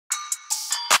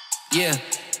Yeah.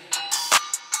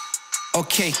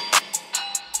 Okay.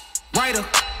 Writer.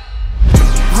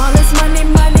 All this money,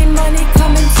 money, money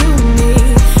coming to me.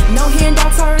 No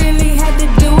handouts, I really had to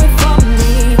do it for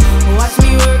me. Watch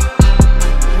me work,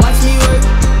 watch me work,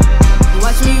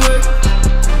 watch me work.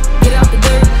 Get out the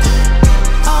dirt.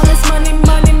 All this money,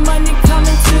 money, money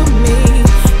coming to me.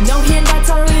 No handouts,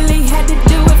 I really had to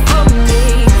do it for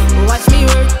me. Watch me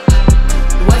work,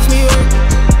 watch me work,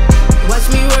 watch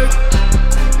me work.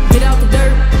 Get out the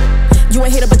dirt. You a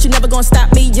hater, but you never gonna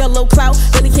stop me. Your low clout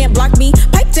really can't block me.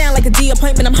 Pipe down like a D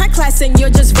appointment. I'm high class and you're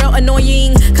just real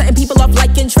annoying. Cutting people off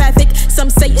like in traffic. Some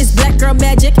say it's black girl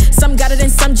magic. Some got it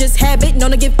and some just have it.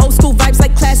 Known to give old school vibes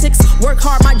like classics. Work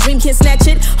hard, my dream can't snatch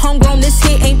it. Homegrown, this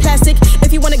here ain't plastic.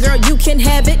 If you want a girl, you can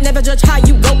have it. Never judge how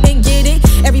you go and get it.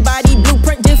 Everybody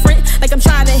blueprint different. Like I'm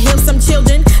trying to heal some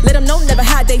children. Let them know never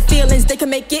hide their feelings. They can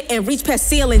make it and reach past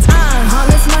ceilings. All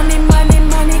this money, money,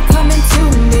 money coming to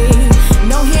me.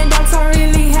 No handouts, I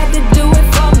really had to do it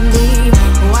for me.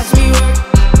 Watch me work,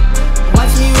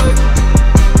 watch me work,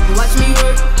 watch me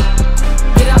work.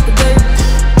 Get out the dirt.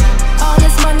 All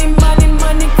this money, money,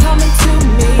 money coming to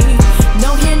me.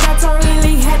 No handouts, I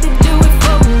really had to do it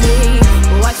for me.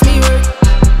 Watch me work,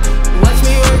 watch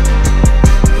me work,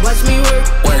 watch me work.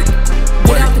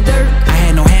 Get out the dirt. I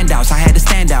had no handouts, I had to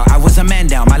stand out. I was a man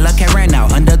down, my luck had ran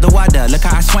out. Under the water, look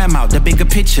how I swam out. The bigger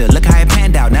picture, look how it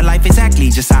panned out. Now life exactly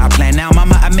just how I planned now.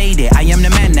 Mama, I made it, I am the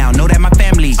man now. Know that my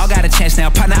family all got a chance now.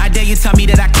 Partner, I dare you tell me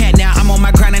that I can't now. I'm on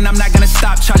my grind and I'm not gonna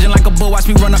stop. Charging like a bull, watch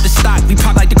me run up the stock. We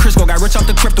pop like the Crisco, got rich off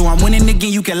the crypto. I'm winning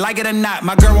again, you can like it or not.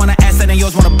 My girl want an asset and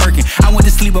yours want a Birkin. I went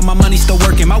to sleep but my money's still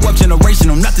working. My wealth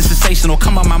generational, nothing sensational.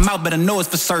 Come out my mouth, but I know it's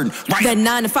for certain. Right. That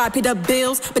 9 to 5 paid up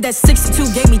bills, but that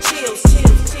 62 gave me chills.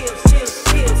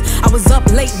 I was up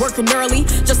late working early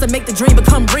just to make the dream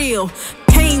become real.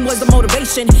 Pain was the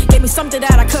motivation, gave me something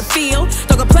that I could feel.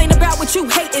 Don't complain about what you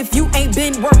hate if you ain't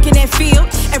been working that field.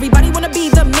 Everybody wanna be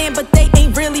the man, but they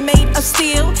ain't really made of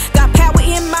steel. Got power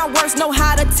in my words, know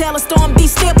how to tell a storm, be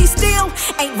still, be still.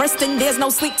 Ain't resting, there's no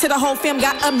sleep till the whole fam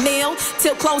got a meal.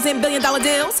 Till closing $1 billion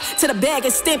deals, till the bag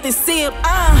is stamped and sealed.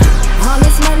 All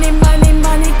this money, money,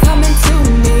 money coming